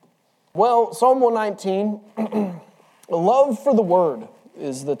Well, Psalm 119, a love for the Word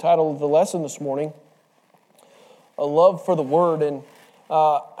is the title of the lesson this morning. A love for the Word. And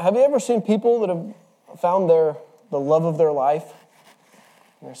have you ever seen people that have found the love of their life?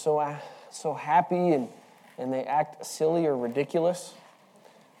 And they're so happy and they act silly or ridiculous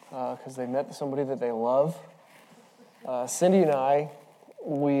because they met somebody that they love. Cindy and I,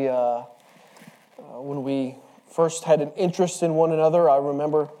 when we first had an interest in one another, I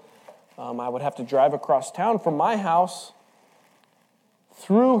remember I would have to drive across town from my house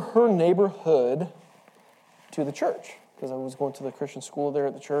through her neighborhood to the church because I was going to the Christian school there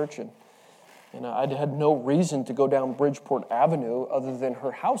at the church, and I had no reason to go down Bridgeport Avenue other than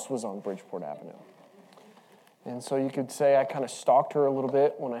her house was on Bridgeport Avenue. And so you could say I kind of stalked her a little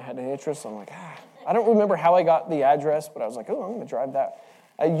bit when I had an interest. I'm like, I don't remember how I got the address, but I was like, I'm going to drive that.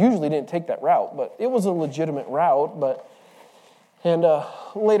 I usually didn't take that route, but it was a legitimate route. And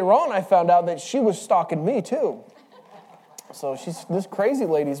later on, I found out that she was stalking me too. So this crazy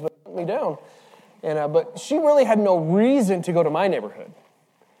lady's been putting me down. But she really had no reason to go to my neighborhood.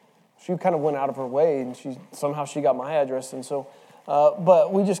 She kind of went out of her way, and somehow she got my address. And so,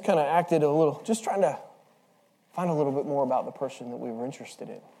 but we just kind of acted a little, just trying to find a little bit more about the person that we were interested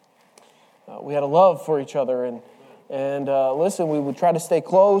in. We had a love for each other, and listen, we would try to stay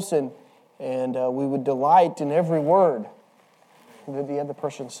close, and we would delight in every word that the other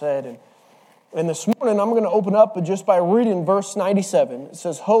person said. And this morning, I'm going to open up just by reading verse 97. It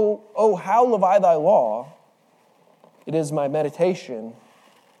says, Oh, how love I thy law. It is my meditation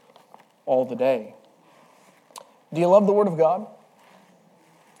all the day. Do you love the Word of God?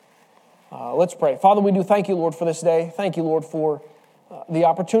 Let's pray. Father, we do thank you, Lord, for this day. Thank you, Lord, for the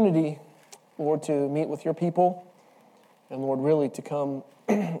opportunity, Lord, to meet with your people. And, Lord, really to come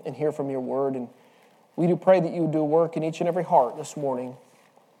and hear from your Word. And we do pray that you would do a work in each and every heart this morning.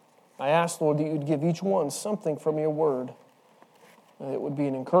 I ask, Lord, that you would give each one something from your Word. That it would be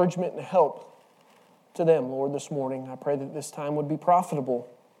an encouragement and a help to them, Lord, this morning. I pray that this time would be profitable.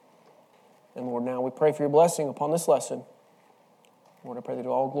 And, Lord, now we pray for your blessing upon this lesson. Lord, I pray that it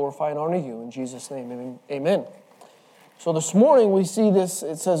all glorify and honor you. In Jesus' name, amen. So this morning we see this.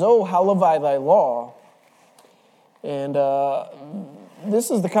 It says, Oh, how love I thy law. And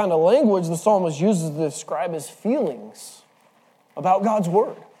this is the kind of language the psalmist uses to describe his feelings about God's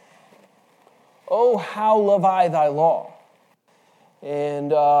Word. Oh, how love I thy law.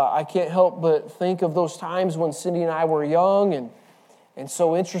 And I can't help but think of those times when Cindy and I were young and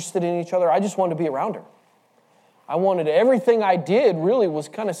so interested in each other. I just wanted to be around her. I wanted everything I did really was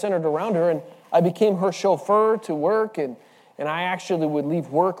kind of centered around her, and I became her chauffeur to work, and I actually would leave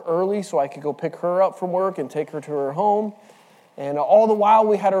work early so I could go pick her up from work and take her to her home. And all the while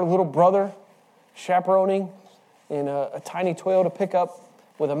we had our little brother chaperoning in a tiny Toyota pickup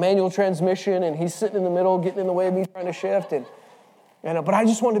with a manual transmission, and he's sitting in the middle, getting in the way of me trying to shift. But I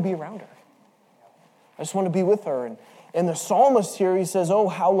just wanted to be around her. I just wanted to be with her. And the psalmist here, he says, Oh,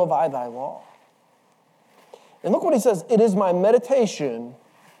 how love I thy law. And look what he says, it is my meditation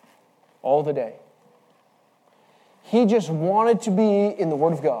all the day. He just wanted to be in the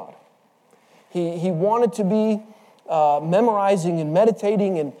Word of God. He wanted to be memorizing and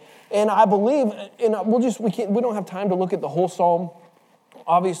meditating, and I believe, and we don't have time to look at the whole psalm,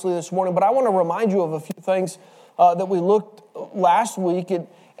 obviously, this morning, but I want to remind you of a few things that we looked last week, and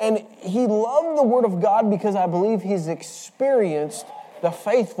he loved the Word of God because I believe he's experienced the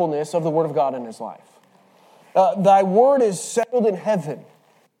faithfulness of the Word of God in his life. Thy Word is settled in heaven.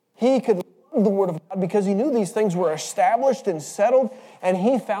 He could love the Word of God because he knew these things were established and settled, and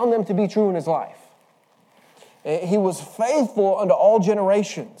he found them to be true in his life. He was faithful unto all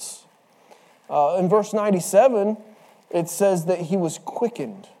generations. In verse 97, it says that he was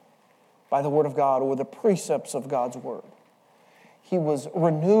quickened by the Word of God or the precepts of God's Word. He was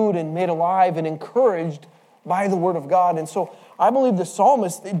renewed and made alive and encouraged by the Word of God. And so I believe the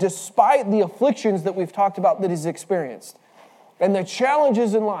psalmist, despite the afflictions that we've talked about that he's experienced and the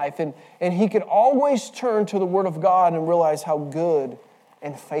challenges in life, and he could always turn to the Word of God and realize how good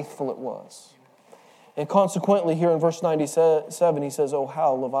and faithful it was. And consequently, here in verse 97, he says, Oh,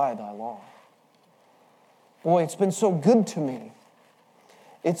 how love I thy law. Boy, it's been so good to me.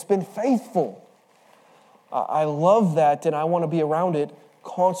 It's been faithful. I love that, and I want to be around it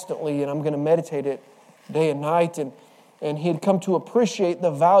constantly, and I'm going to meditate it day and night. And he had come to appreciate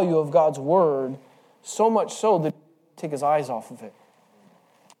the value of God's Word, so much so that he didn't take his eyes off of it.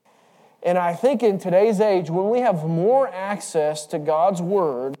 And I think in today's age, when we have more access to God's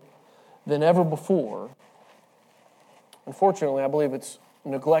Word than ever before, unfortunately, I believe it's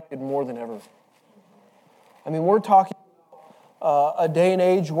neglected more than ever. I mean, we're talking a day and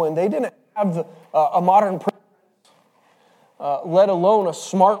age when they didn't have a modern let alone a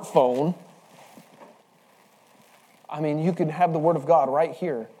smartphone. I mean, you can have the Word of God right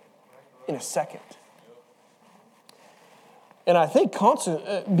here in a second. And I think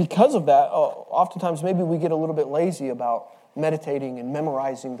because of that, oftentimes maybe we get a little bit lazy about meditating and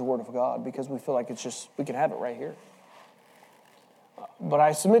memorizing the Word of God because we feel like we can have it right here. But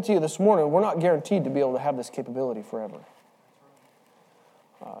I submit to you this morning, we're not guaranteed to be able to have this capability forever.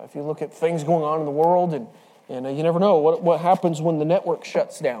 If you look at things going on in the world, and you never know what happens when the network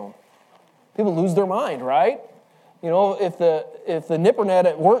shuts down. People lose their mind, right? You know, if the NIPRNet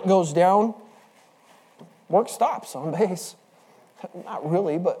at work goes down, work stops on base. Not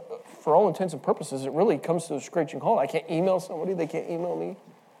really, but for all intents and purposes, it really comes to a screeching halt. I can't email somebody. They can't email me.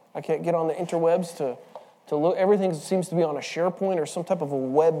 I can't get on the interwebs to look. Everything seems to be on a SharePoint or some type of a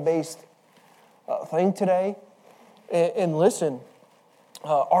web-based thing today. And listen,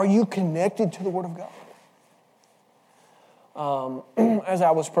 are you connected to the Word of God? As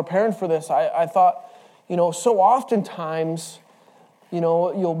I was preparing for this, I thought, so oftentimes,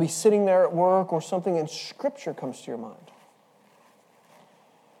 you'll be sitting there at work or something and Scripture comes to your mind.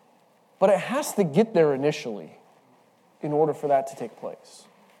 But it has to get there initially in order for that to take place.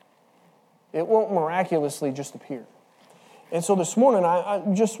 It won't miraculously just appear. And so this morning, I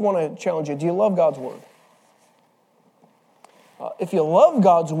just want to challenge you. Do you love God's Word? If you love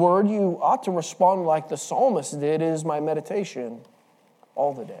God's Word, you ought to respond like the psalmist did, "It is my meditation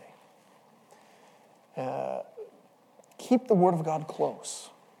all the day." Keep the Word of God close.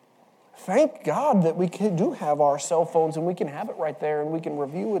 Thank God that we do have our cell phones and we can have it right there and we can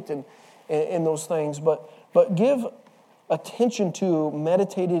review it and those things. But give attention to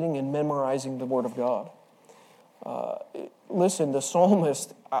meditating and memorizing the Word of God. Listen, the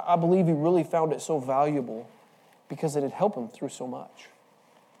psalmist, I believe he really found it so valuable because it had helped him through so much.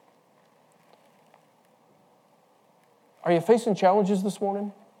 Are you facing challenges this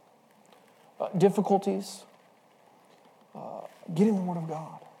morning? Difficulties? Get in the Word of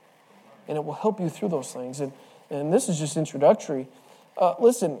God, and it will help you through those things. And this is just introductory.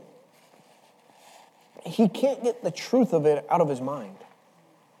 Listen, he can't get the truth of it out of his mind.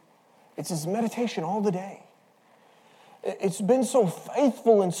 It's his meditation all the day. It's been so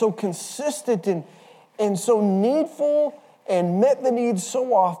faithful and so consistent and so needful and met the needs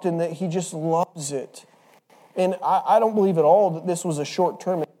so often that he just loves it. And I don't believe at all that this was a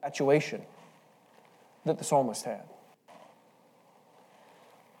short-term infatuation that the psalmist had.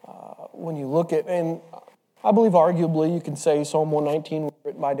 When you look at, and I believe arguably you can say Psalm 119 was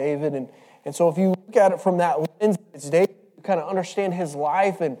written by David, and so if you look at it from that lens, it's David, you kind of understand his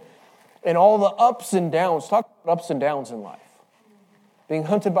life and all the ups and downs. Talk about ups and downs in life. Being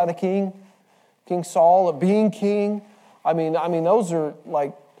hunted by the king, King Saul, being king. I mean, those are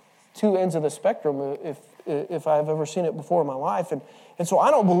like two ends of the spectrum if I've ever seen it before in my life. And so I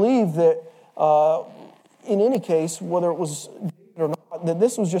don't believe that in any case, whether it was or not, that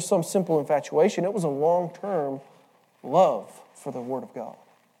this was just some simple infatuation. It was a long-term love for the Word of God.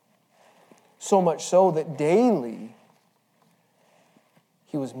 So much so that daily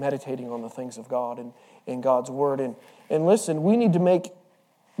he was meditating on the things of God and God's Word. And listen, we need to make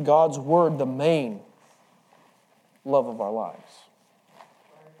God's Word the main love of our lives.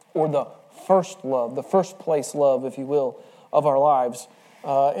 Or the first love, the first place love, if you will, of our lives.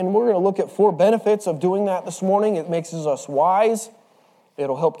 And we're going to look at 4 benefits of doing that this morning. It makes us wise.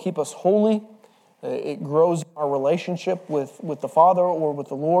 It'll help keep us holy. It grows our relationship with the Father or with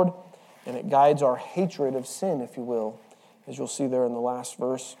the Lord. And it guides our hatred of sin, if you will, as you'll see there in the last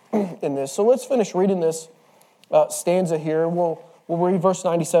verse in this. So let's finish reading this stanza here. We'll read verse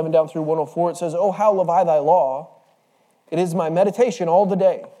 97 down through 104. It says, "Oh, how love I thy law! It is my meditation all the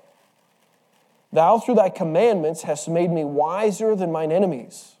day. Thou through thy commandments hast made me wiser than mine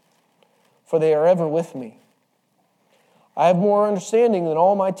enemies, for they are ever with me. I have more understanding than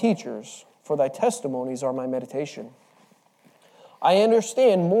all my teachers, for thy testimonies are my meditation. I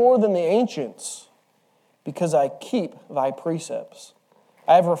understand more than the ancients, because I keep thy precepts.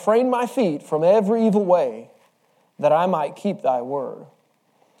 I have refrained my feet from every evil way, that I might keep thy word.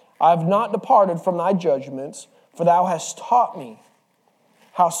 I have not departed from thy judgments, for thou hast taught me.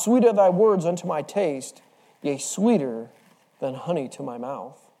 How sweet are thy words unto my taste, yea, sweeter than honey to my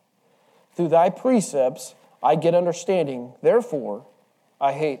mouth. Through thy precepts I get understanding, therefore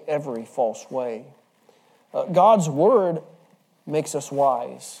I hate every false way." God's word makes us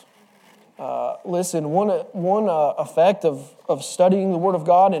wise. Listen, one effect of studying the Word of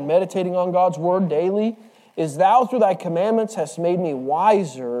God and meditating on God's Word daily is, "Thou through thy commandments hast made me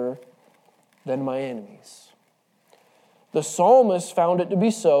wiser than my enemies." The psalmist found it to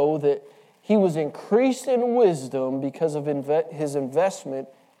be so that he was increased in wisdom because of his investment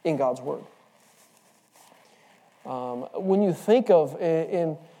in God's Word. When you think of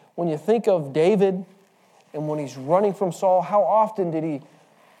David and when he's running from Saul, how often did he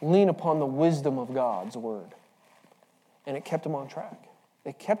lean upon the wisdom of God's Word? And it kept him on track.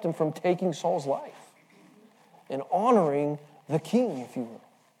 It kept him from taking Saul's life and honoring the king, if you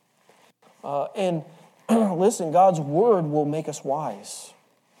will. And listen, God's Word will make us wise.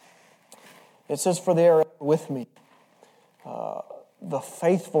 It says, "For they are with me." The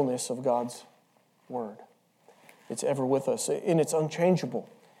faithfulness of God's Word. It's ever with us, and it's unchangeable.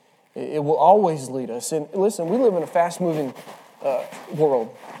 It will always lead us. And listen, we live in a fast-moving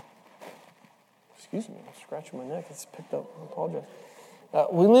world. Excuse me, I'm scratching my neck. It's picked up. I apologize.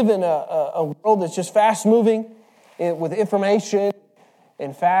 We live in a world that's just fast-moving with information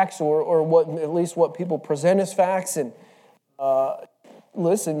and facts, or at least what people present as facts. And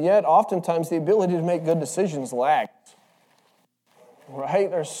listen, yet oftentimes the ability to make good decisions lags. Right?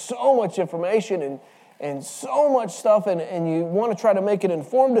 There's so much information and so much stuff, and you want to try to make an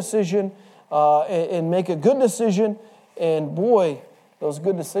informed decision and make a good decision, and boy, those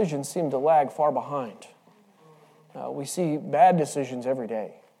good decisions seem to lag far behind. We see bad decisions every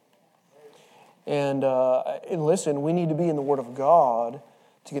day. And listen, we need to be in the Word of God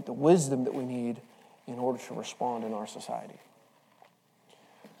to get the wisdom that we need in order to respond in our society.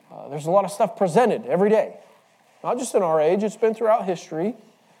 There's a lot of stuff presented every day. Not just in our age, it's been throughout history,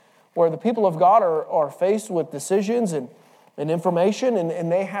 where the people of God are faced with decisions and information,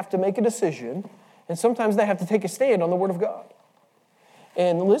 and they have to make a decision, and sometimes they have to take a stand on the Word of God.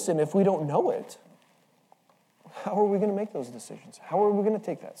 And listen, if we don't know it, how are we going to make those decisions? How are we going to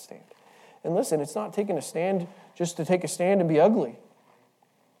take that stand? And listen, it's not taking a stand just to take a stand and be ugly.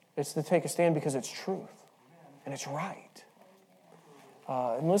 It's to take a stand because it's truth, and it's right.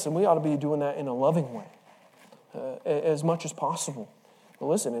 And listen, we ought to be doing that in a loving way. As much as possible. But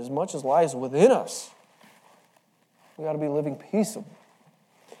listen, as much as lies within us, we got to be living peaceable.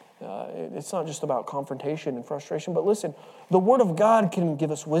 It's not just about confrontation and frustration, but listen, the Word of God can give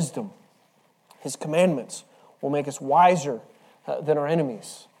us wisdom. His commandments will make us wiser than our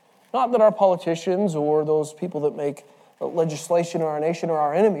enemies. Not that our politicians or those people that make legislation in our nation are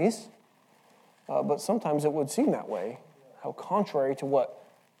our enemies, but sometimes it would seem that way. How contrary to what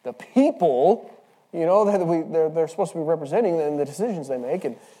the people, that they're supposed to be representing in the decisions they make,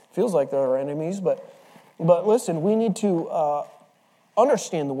 and it feels like they're our enemies. But listen, we need to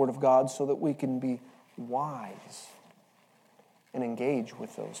understand the Word of God so that we can be wise and engage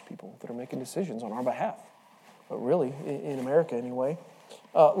with those people that are making decisions on our behalf. But really, in America anyway.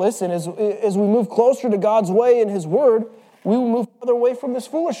 Listen, as we move closer to God's way and His Word, we will move further away from this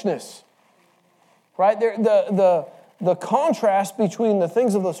foolishness. Right? The contrast between the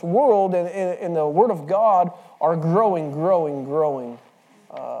things of this world and the Word of God are growing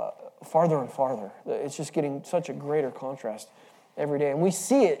farther and farther. It's just getting such a greater contrast every day. And we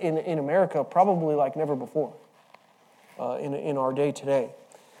see it in America probably like never before in our day today.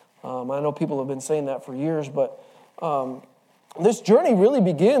 I know people have been saying that for years, but this journey really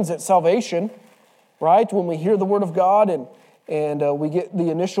begins at salvation, right? When we hear the Word of God and we get the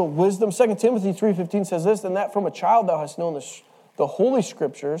initial wisdom. 2 Timothy 3:15 says this, "And that from a child thou hast known the Holy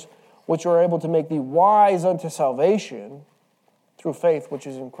Scriptures, which are able to make thee wise unto salvation through faith, which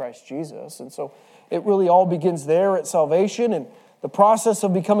is in Christ Jesus." And so it really all begins there at salvation. And the process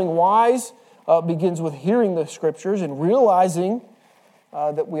of becoming wise begins with hearing the Scriptures and realizing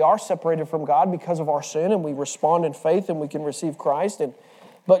that we are separated from God because of our sin, and we respond in faith and we can receive Christ.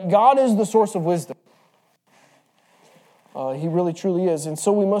 But God is the source of wisdom. He really, truly is. And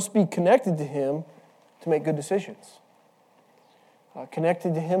so we must be connected to Him to make good decisions.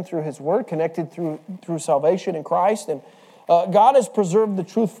 Connected to Him through His Word, connected through salvation in Christ. And God has preserved the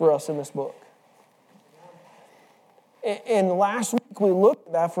truth for us in this book. And last week we looked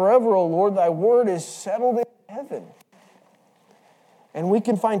at that. "Forever, O Lord, thy word is settled in heaven." And we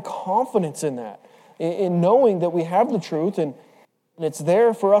can find confidence in that, in knowing that we have the truth, and it's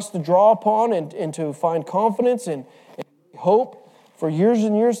there for us to draw upon and to find confidence and hope for years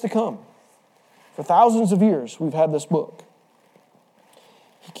and years to come. For thousands of years, we've had this book.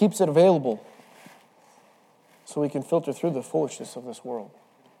 He keeps it available so we can filter through the foolishness of this world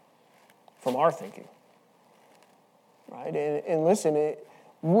from our thinking. Right? And listen,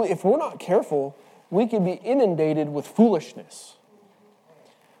 if we're not careful, we can be inundated with foolishness.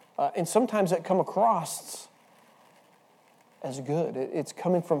 And sometimes that come across as good. It's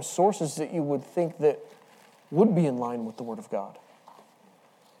coming from sources that you would think that would be in line with the Word of God.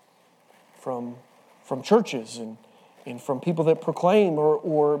 From churches and from people that proclaim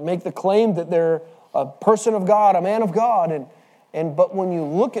or make the claim that they're a person of God, a man of God. But when you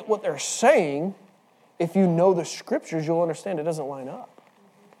look at what they're saying, if you know the Scriptures, you'll understand it doesn't line up.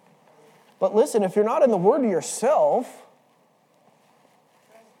 But listen, if you're not in the Word yourself,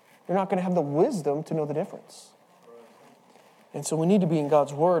 you're not going to have the wisdom to know the difference. And so we need to be in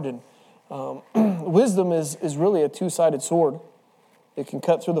God's Word. And wisdom is really a two-sided sword. It can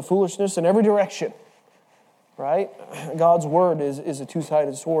cut through the foolishness in every direction. Right? God's Word is a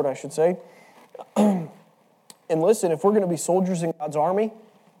two-sided sword, I should say. And listen, if we're going to be soldiers in God's army,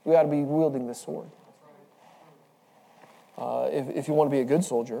 we ought to be wielding this sword. If you want to be a good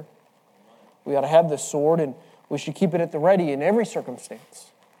soldier, we ought to have this sword, and we should keep it at the ready in every circumstance.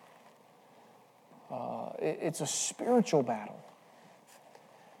 It's a spiritual battle.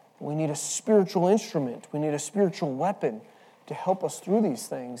 We need a spiritual instrument. We need a spiritual weapon to help us through these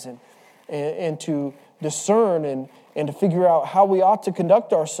things and to discern and to figure out how we ought to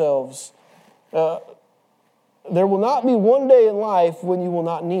conduct ourselves. There will not be one day in life when you will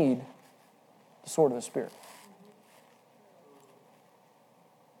not need the sword of the Spirit.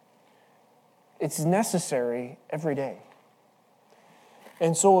 It's necessary every day.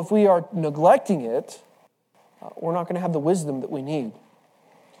 And so if we are neglecting it, we're not going to have the wisdom that we need.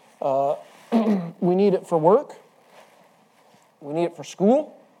 We need it for work. We need it for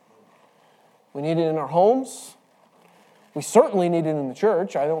school. We need it in our homes. We certainly need it in the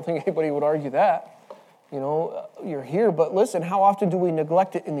church. I don't think anybody would argue that. You know, you're here, but listen, how often do we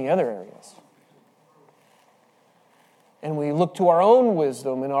neglect it in the other areas? And we look to our own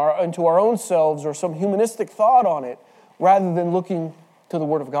wisdom and to our own selves or some humanistic thought on it rather than looking to the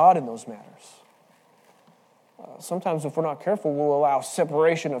Word of God in those matters. Sometimes if we're not careful, we'll allow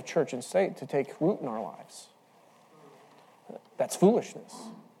separation of church and state to take root in our lives. That's foolishness.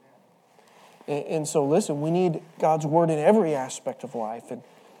 And so listen, we need God's Word in every aspect of life.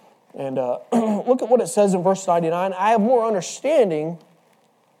 And look at what it says in verse 99. I have more understanding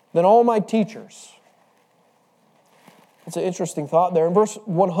than all my teachers. It's an interesting thought there. In verse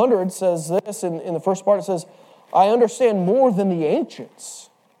 100 says this, in the first part it says, I understand more than the ancients.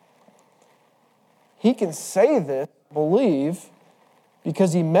 He can say this, believe,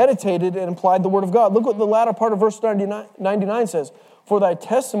 because he meditated and applied the Word of God. Look what the latter part of verse 99 says. For thy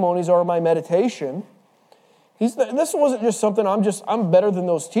testimonies are my meditation. This wasn't just something I'm better than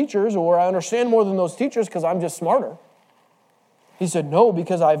those teachers, or I understand more than those teachers because I'm just smarter. He said, no,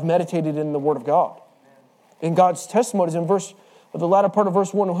 because I've meditated in the Word of God. In God's testimonies, the latter part of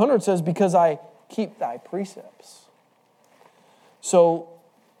verse 100 says, because I keep thy precepts. So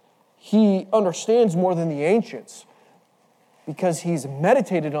he understands more than the ancients because he's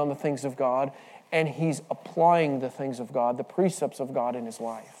meditated on the things of God and he's applying the things of God, the precepts of God in his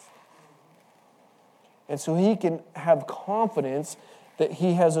life. And so he can have confidence that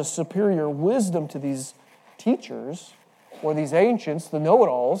he has a superior wisdom to these teachers or these ancients, the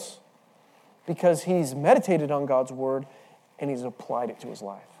know-it-alls, because he's meditated on God's Word and he's applied it to his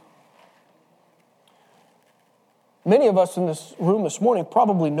life. Many of us in this room this morning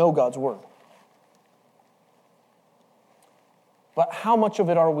probably know God's Word. But how much of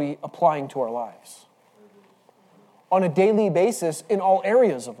it are we applying to our lives? On a daily basis in all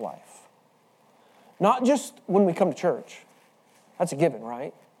areas of life. Not just when we come to church. That's a given,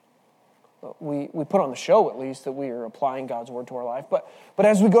 right? We put on the show at least that we are applying God's Word to our life. But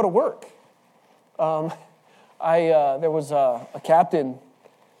as we go to work, there was a captain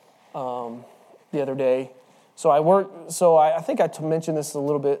the other day. I think I mentioned this a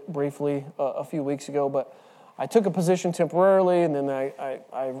little bit briefly a few weeks ago, but I took a position temporarily, and then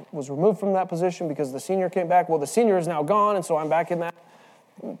I was removed from that position because the senior came back. Well, the senior is now gone, and so I'm back in that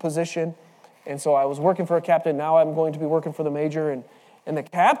position. And so I was working for a captain. Now I'm going to be working for the major. And the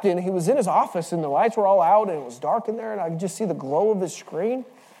captain, he was in his office, and the lights were all out, and it was dark in there, and I could just see the glow of his screen.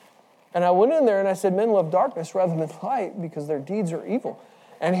 And I went in there, and I said, men love darkness rather than light because their deeds are evil.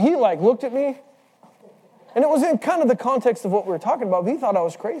 And he looked at me, and it was in kind of the context of what we were talking about, but he thought I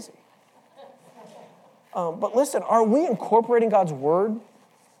was crazy. But listen, are we incorporating God's Word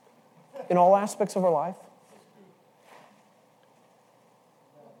in all aspects of our life?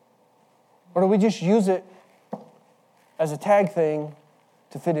 Or do we just use it as a tag thing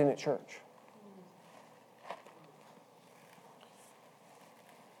to fit in at church?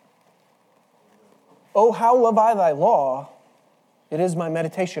 Oh, how love I thy law. It is my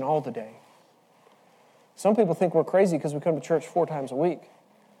meditation all the day. Some people think we're crazy because we come to church 4 times a week.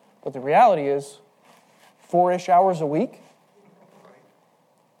 But the reality is, 4-ish hours a week.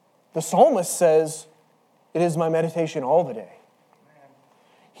 The psalmist says, it is my meditation all the day.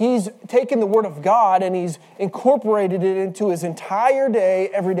 he's taken the Word of God and he's incorporated it into his entire day,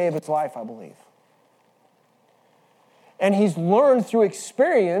 every day of his life, I believe. And he's learned through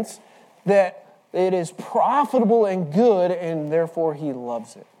experience that it is profitable and good, and therefore he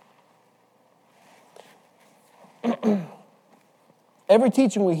loves it. Every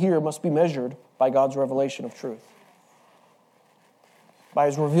teaching we hear must be measured by God's revelation of truth, by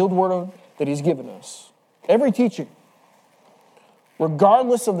his revealed word that he's given us. Every teaching,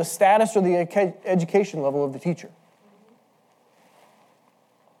 regardless of the status or the education level of the teacher.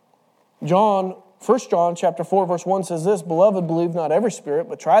 1 John chapter 4, verse 1 says this, "Beloved, believe not every spirit,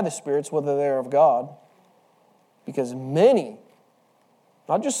 but try the spirits whether they are of God. Because many,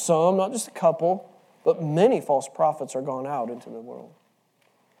 not just some, not just a couple, but many false prophets are gone out into the world."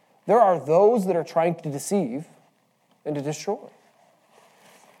 There are those that are trying to deceive and to destroy.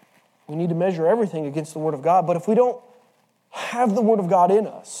 We need to measure everything against the Word of God, but if we don't have the Word of God in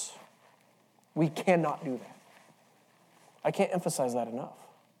us, we cannot do that. I can't emphasize that enough.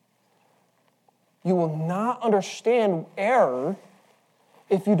 You will not understand error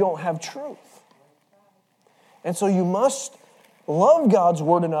if you don't have truth. And so you must love God's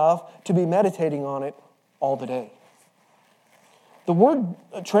Word enough to be meditating on it all the day. The word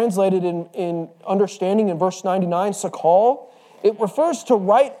translated in understanding in verse 99, sakal, it refers to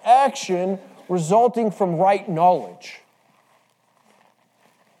right action resulting from right knowledge.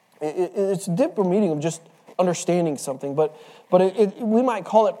 It's a deeper meaning of just understanding something, but we might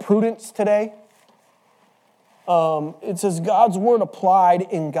call it prudence today. It says God's word applied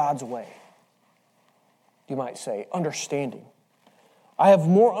in God's way. You might say, understanding. I have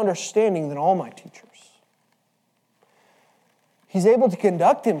more understanding than all my teachers. He's able to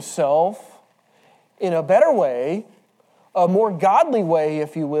conduct himself in a better way, a more godly way,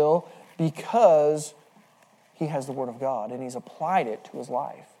 if you will, because he has the Word of God and he's applied it to his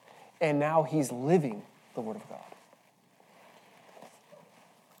life. And now he's living the Word of God.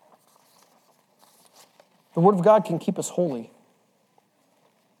 The Word of God can keep us holy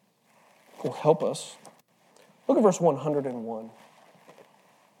or help us. Look at verse 101.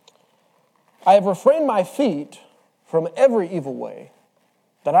 "I have refrained my feet from every evil way,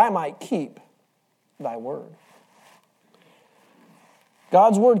 that I might keep thy word."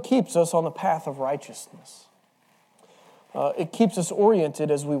 God's word keeps us on the path of righteousness. It keeps us oriented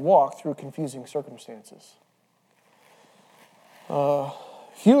as we walk through confusing circumstances.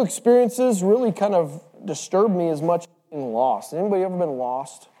 Few experiences really kind of disturb me as much as being lost. Anybody ever been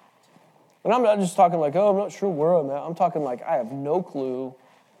lost? And I'm not just talking like, I'm not sure where I'm at. I'm talking like I have no clue,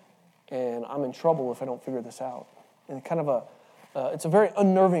 and I'm in trouble if I don't figure this out. And kind of it's a very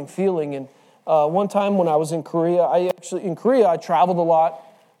unnerving feeling. And one time when I was in Korea, I traveled a lot.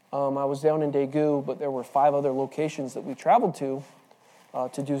 I was down in Daegu, but there were 5 other locations that we traveled to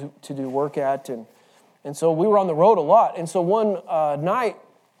do work at, and so we were on the road a lot. And so one night,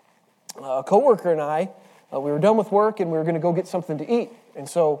 a coworker and I, we were done with work and we were going to go get something to eat. And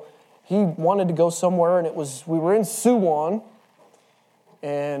so he wanted to go somewhere, and we were in Suwon,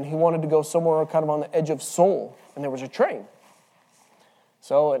 and he wanted to go somewhere kind of on the edge of Seoul, and there was a train.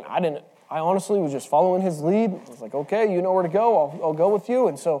 So, and I honestly was just following his lead. I was like, okay, you know where to go, I'll go with you.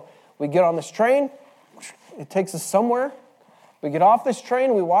 And so we get on this train, it takes us somewhere. We get off this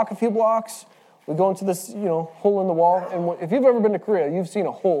train, we walk a few blocks, we go into this, hole in the wall. And if you've ever been to Korea, you've seen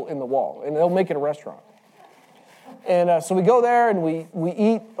a hole in the wall, and they'll make it a restaurant. And so we go there, and we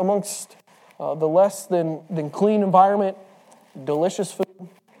eat amongst the less than clean environment, delicious food.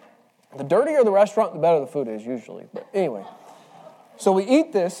 The dirtier the restaurant, the better the food is usually. But anyway, so we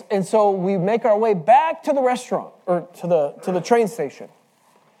eat this, and so we make our way back to the restaurant, or to the train station.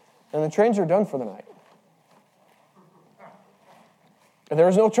 And the trains are done for the night. And there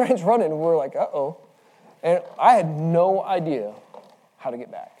was no trains running, and we were like, uh-oh. And I had no idea how to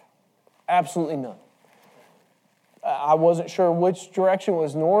get back. Absolutely none. I wasn't sure which direction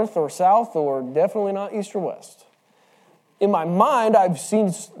was north or south, or definitely not east or west. In my mind, I've seen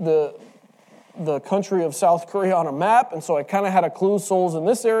the country of South Korea on a map, and so I kind of had a clue. Seoul's in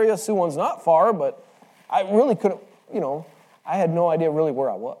this area, Suwon's not far, but I really couldn't, I had no idea really where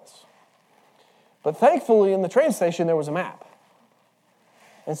I was. But thankfully, in the train station, there was a map.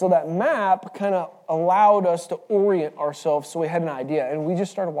 And so that map kind of allowed us to orient ourselves so we had an idea, and we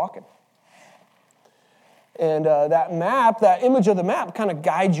just started walking. And that map, that image of the map kind of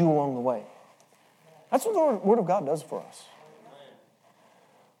guides you along the way. That's what the Word of God does for us.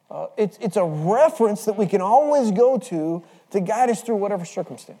 It's a reference that we can always go to guide us through whatever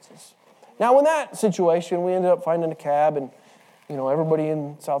circumstances. Now, in that situation, we ended up finding a cab, and everybody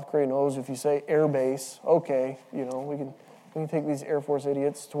in South Korea knows if you say air base, okay, we can We can take these Air Force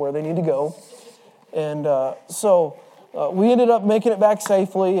idiots to where they need to go. And so we ended up making it back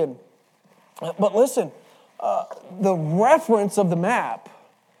safely. But listen, the reference of the map,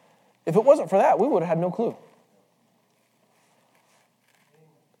 if it wasn't for that, we would have had no clue.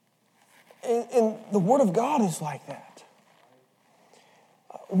 And the Word of God is like that.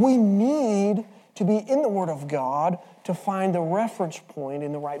 We need to be in the Word of God to find the reference point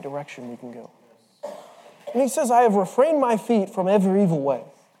in the right direction we can go. And he says, I have refrained my feet from every evil way.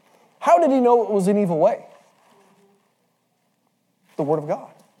 How did he know it was an evil way? The Word of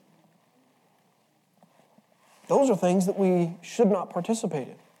God. Those are things that we should not participate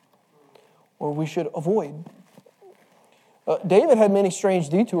in, or we should avoid. David had many strange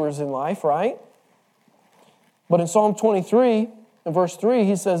detours in life, right? But in Psalm 23, in verse 3,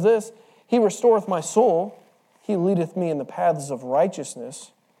 he says this, He restoreth my soul, He leadeth me in the paths of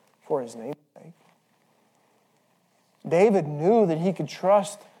righteousness for His name's sake. David knew that he could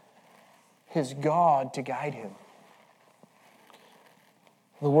trust his God to guide him.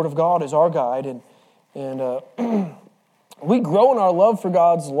 The Word of God is our guide, and we grow in our love for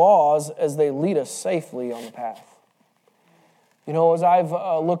God's laws as they lead us safely on the path. You know, as I've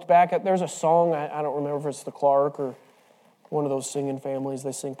looked back at, there's a song, I don't remember if it's the Clark or one of those singing families.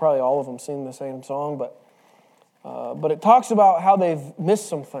 They sing, probably all of them sing the same song, but it talks about how they've missed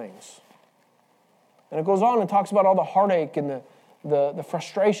some things. And it goes on and talks about all the heartache and the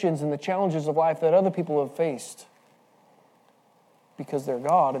frustrations and the challenges of life that other people have faced because their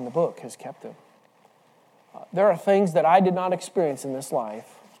God in the book has kept them. There are things that I did not experience in this life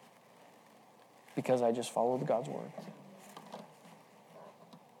because I just followed God's Word.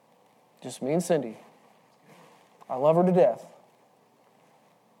 Just me and Cindy. I love her to death.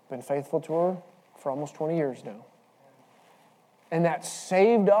 Been faithful to her for almost 20 years now. And that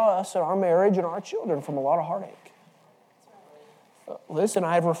saved us and our marriage and our children from a lot of heartache. Listen,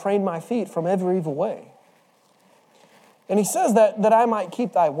 I have refrained my feet from every evil way. And he says that I might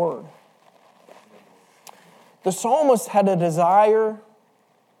keep thy word. The psalmist had a desire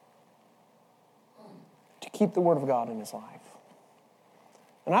to keep the word of God in his life.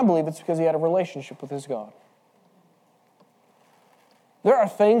 And I believe it's because he had a relationship with his God. There are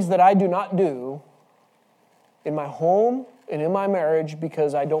things that I do not do in my home and in my marriage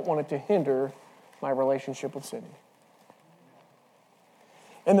because I don't want it to hinder my relationship with Cindy.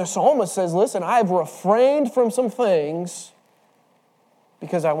 And the psalmist says, listen, I've refrained from some things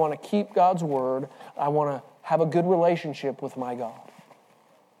because I want to keep God's word. I want to have a good relationship with my God.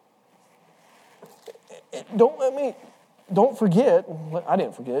 Don't forget, I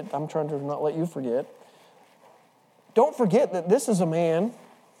didn't forget, I'm trying to not let you forget. Don't forget that this is a man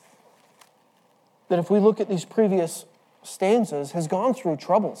that if we look at these previous stanzas, has gone through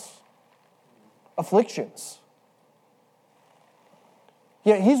troubles, afflictions.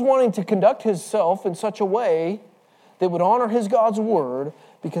 Yet he's wanting to conduct himself in such a way that would honor his God's word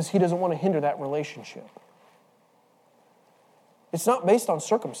because he doesn't want to hinder that relationship. It's not based on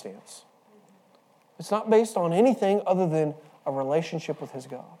circumstance. It's not based on anything other than a relationship with his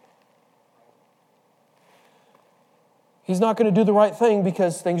God. He's not going to do the right thing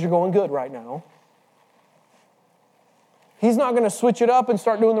because things are going good right now. He's not going to switch it up and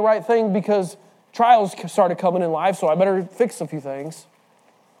start doing the right thing because trials started coming in life, so I better fix a few things.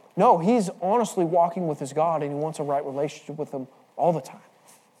 No, he's honestly walking with his God and he wants a right relationship with him all the time.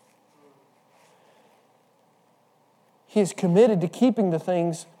 He is committed to keeping the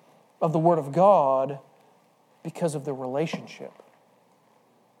things of the Word of God because of the relationship.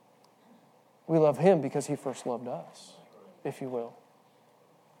 We love him because he first loved us, if you will.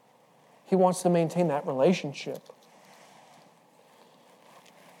 He wants to maintain that relationship.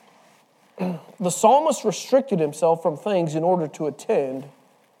 The psalmist restricted himself from things in order to attend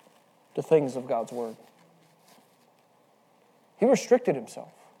to things of God's word. He restricted himself.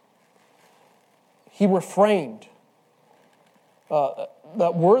 He refrained.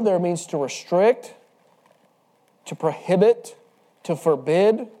 That word there means to restrict, to prohibit, to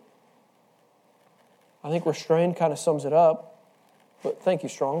forbid. I think restrain kind of sums it up. But thank you,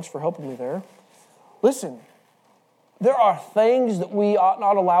 Strongs, for helping me there. Listen, there are things that we ought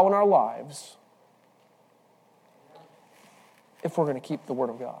not allow in our lives if we're going to keep the Word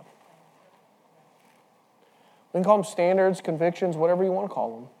of God. We can call them standards, convictions, whatever you want to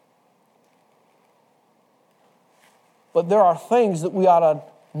call them. But there are things that we ought to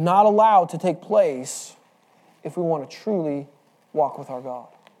not allow to take place if we want to truly walk with our God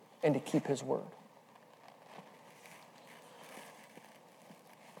and to keep His Word.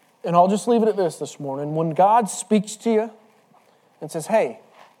 And I'll just leave it at this morning. When God speaks to you and says, hey,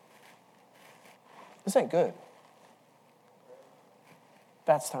 this ain't good.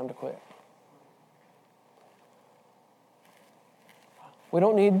 that's time to quit. We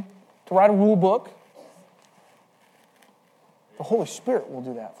don't need to write a rule book. The Holy Spirit will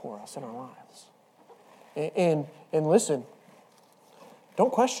do that for us in our lives. And listen,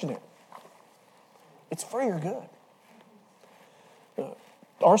 don't question it. It's for your good.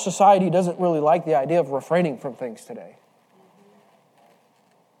 Our society doesn't really like the idea of refraining from things today.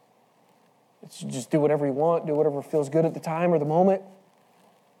 It's just do whatever you want, do whatever feels good at the time or the moment.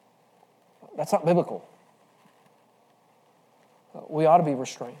 That's not biblical. We ought to be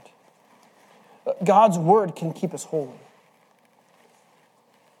restrained. God's word can keep us holy.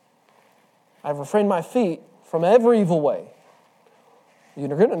 I've refrained my feet from every evil way. You're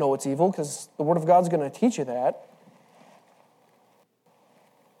going to know it's evil because the word of God's going to teach you that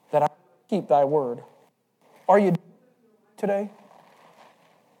I keep thy word. Are you today?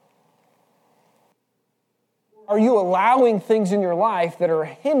 Are you allowing things in your life that are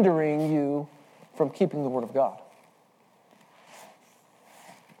hindering you from keeping the word of God?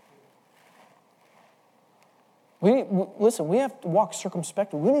 Listen, we have to walk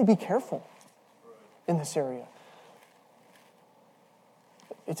circumspectly. We need to be careful in this area.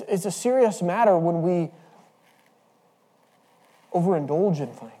 It's a serious matter when we overindulge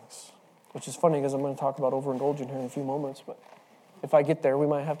in things, which is funny because I'm going to talk about overindulging here in a few moments, but if I get there, we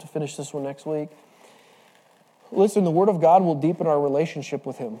might have to finish this one next week. Listen, the Word of God will deepen our relationship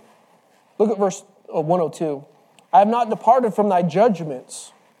with Him. Look at verse 102. I have not departed from thy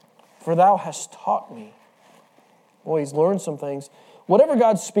judgments, for thou hast taught me. Boy, he's learned some things. Whatever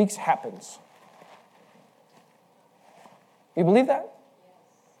God speaks happens. You believe that?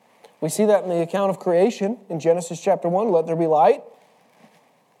 We see that in the account of creation in Genesis chapter 1. Let there be light.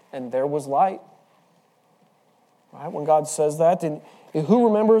 And there was light. Right? When God says that. And who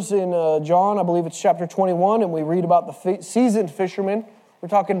remembers in John, I believe it's chapter 21, and we read about the seasoned fishermen. We're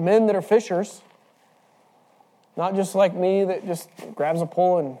talking men that are fishers. Not just like me that just grabs a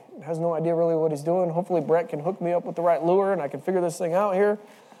pole and has no idea really what he's doing. Hopefully Brett can hook me up with the right lure and I can figure this thing out here.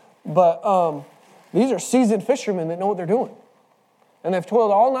 But these are seasoned fishermen that know what they're doing. And they've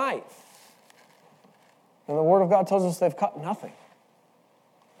toiled all night. And the Word of God tells us they've caught nothing.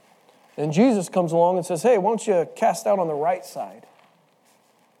 And Jesus comes along and says, hey, why don't you cast out on the right side?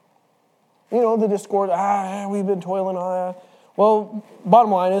 You know, the discord, we've been toiling. Well,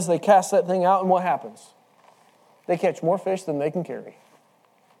 bottom line is they cast that thing out and what happens? They catch more fish than they can carry.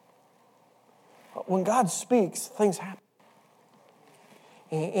 When God speaks, things happen.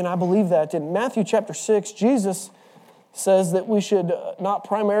 And I believe that. In Matthew chapter 6, Jesus says that we should not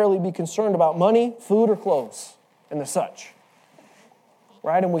primarily be concerned about money, food, or clothes, and the such.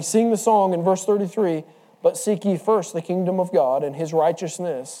 Right? And we sing the song in verse 33, but seek ye first the kingdom of God and His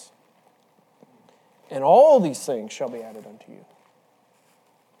righteousness, and all these things shall be added unto you.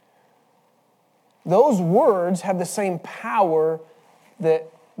 Those words have the same power that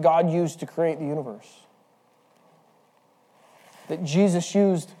God used to create the universe. That Jesus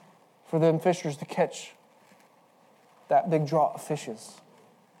used for them fishers to catch that big draught of fishes.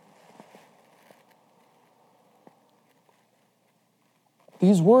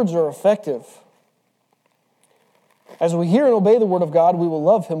 These words are effective. As we hear and obey the Word of God, we will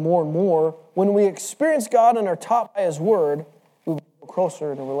love Him more and more. When we experience God and are taught by His Word, we will grow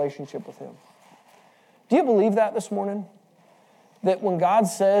closer in a relationship with Him. Do you believe that this morning? That when God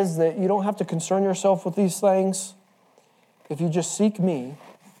says that you don't have to concern yourself with these things, if you just seek me,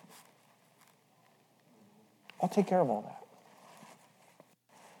 I'll take care of all that.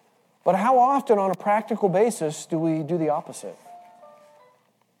 But how often on a practical basis do we do the opposite?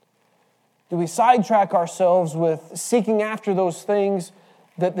 Do we sidetrack ourselves with seeking after those things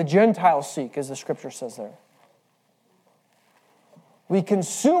that the Gentiles seek, as the Scripture says there? We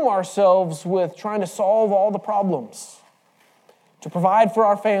consume ourselves with trying to solve all the problems, to provide for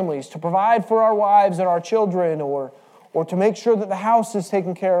our families, to provide for our wives and our children, or to make sure that the house is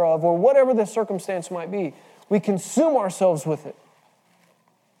taken care of, or whatever the circumstance might be. We consume ourselves with it.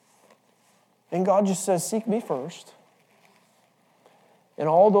 And God just says, seek me first. And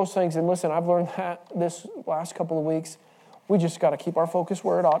all those things, and listen, I've learned that this last couple of weeks, we just got to keep our focus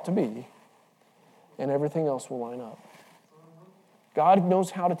where it ought to be, and everything else will line up. God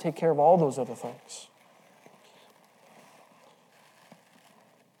knows how to take care of all those other things.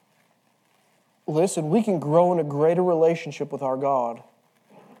 Listen, we can grow in a greater relationship with our God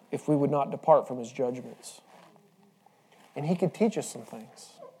if we would not depart from His judgments. And He can teach us some things.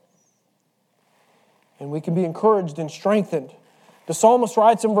 And we can be encouraged and strengthened. The psalmist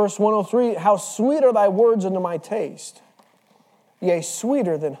writes in verse 103, how sweet are thy words unto my taste, yea,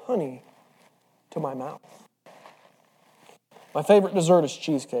 sweeter than honey to my mouth. My favorite dessert is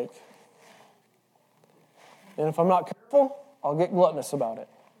cheesecake. And if I'm not careful, I'll get gluttonous about it.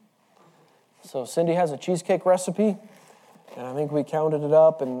 So Cindy has a cheesecake recipe, and I think we counted it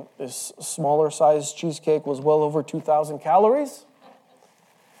up, and this smaller sized cheesecake was well over 2,000 calories.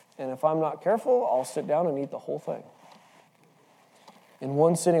 And if I'm not careful, I'll sit down and eat the whole thing. In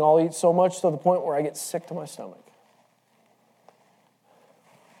one sitting, I'll eat so much to the point where I get sick to my stomach.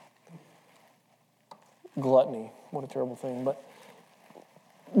 Gluttony, what a terrible thing. But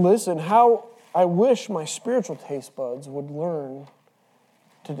listen, how I wish my spiritual taste buds would learn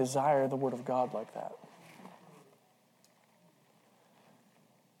to desire the Word of God like that.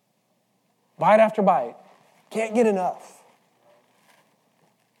 Bite after bite. Can't get enough.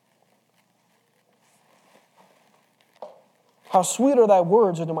 How sweet are thy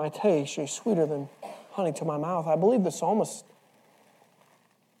words unto my taste, yea, sweeter than honey to my mouth. I believe the psalmist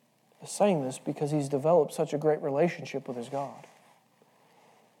is saying this because he's developed such a great relationship with his God.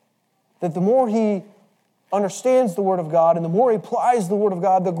 That the more he understands the Word of God and the more he applies the Word of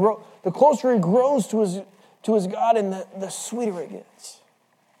God, the closer he grows to his God and the sweeter it gets.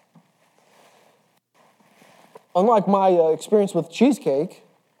 Unlike my experience with cheesecake,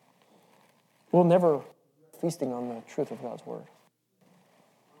 we'll never feasting on the truth of God's Word.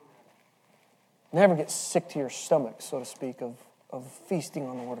 Never get sick to your stomach, so to speak, of feasting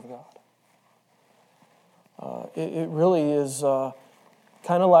on the Word of God. It really is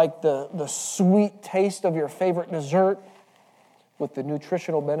kind of like the sweet taste of your favorite dessert with the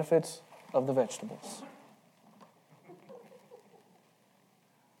nutritional benefits of the vegetables.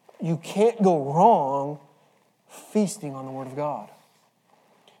 You can't go wrong feasting on the Word of God.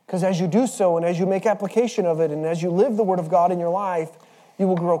 Because as you do so, and as you make application of it, and as you live the Word of God in your life, you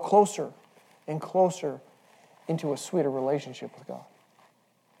will grow closer and closer into a sweeter relationship with God.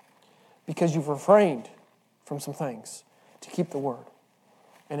 Because you've refrained from some things to keep the Word.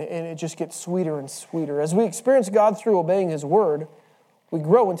 And it just gets sweeter and sweeter. As we experience God through obeying His Word, we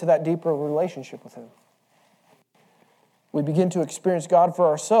grow into that deeper relationship with Him. We begin to experience God for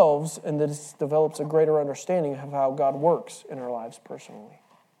ourselves, and this develops a greater understanding of how God works in our lives personally.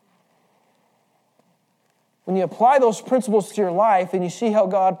 When you apply those principles to your life and you see how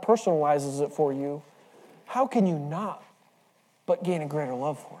God personalizes it for you, how can you not but gain a greater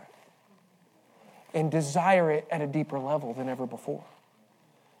love for it and desire it at a deeper level than ever before?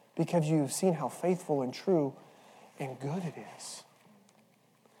 Because you've seen how faithful and true and good it is.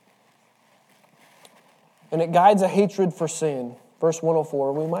 And it guides a hatred for sin. Verse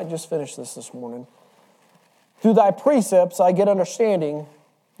 104, we might just finish this morning. Through thy precepts I get understanding,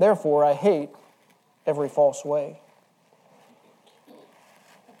 therefore I hate every false way.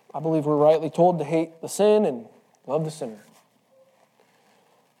 I believe we're rightly told to hate the sin and love the sinner.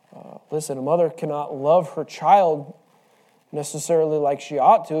 Listen, a mother cannot love her child necessarily like she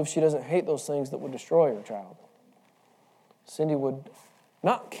ought to if she doesn't hate those things that would destroy her child. Cindy would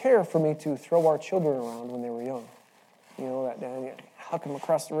not care for me to throw our children around when they were young. You know, that down, you huck them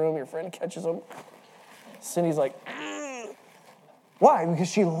across the room, your friend catches them. Cindy's like, why? Because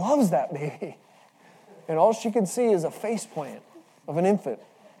she loves that baby. And all she can see is a faceplant of an infant.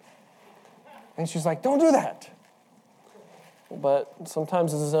 And she's like, don't do that. But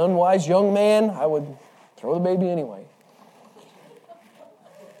sometimes as an unwise young man, I would throw the baby anyway.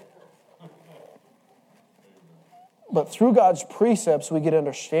 But through God's precepts, we get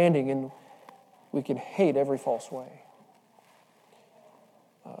understanding and we can hate every false way.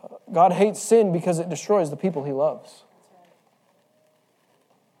 God hates sin because it destroys the people He loves.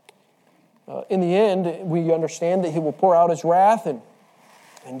 In the end, we understand that He will pour out His wrath and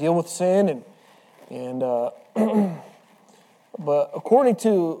deal with sin. But according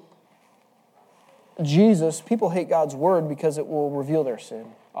to Jesus, people hate God's word because it will reveal their sin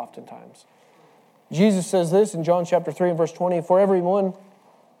oftentimes. Jesus says this in John chapter 3 and verse 20, for everyone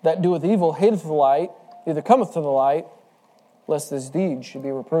that doeth evil hateth the light, neither cometh to the light, lest his deeds should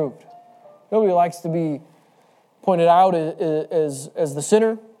be reproved. Nobody likes to be pointed out as the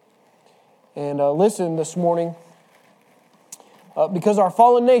sinner. And listen this morning, because our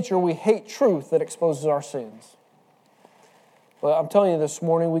fallen nature, we hate truth that exposes our sins. But I'm telling you this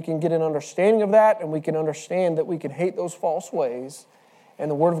morning, we can get an understanding of that, and we can understand that we can hate those false ways,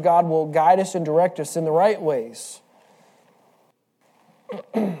 and the Word of God will guide us and direct us in the right ways.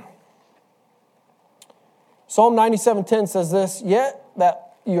 Psalm 97:10 says this, yet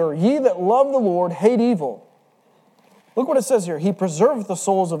that ye that love the Lord hate evil. Look what it says here. He preserveth the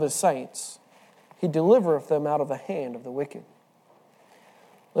souls of His saints. He delivereth them out of the hand of the wicked.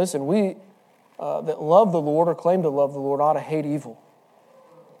 Listen, we that love the Lord or claim to love the Lord ought to hate evil.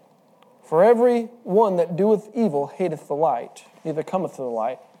 For every one that doeth evil hateth the light, neither cometh to the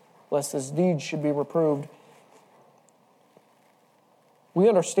light, lest his deeds should be reproved. We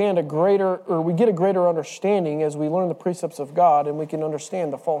understand we get a greater understanding as we learn the precepts of God, and we can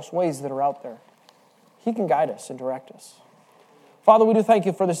understand the false ways that are out there. He can guide us and direct us. Father, we do thank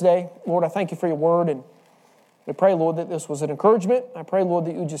you for this day. Lord, I thank you for your word, and we pray, Lord, that this was an encouragement. I pray, Lord,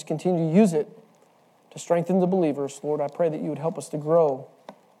 that you just continue to use it to strengthen the believers. Lord, I pray that you would help us to grow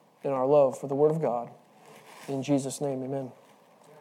in our love for the word of God. In Jesus' name, amen.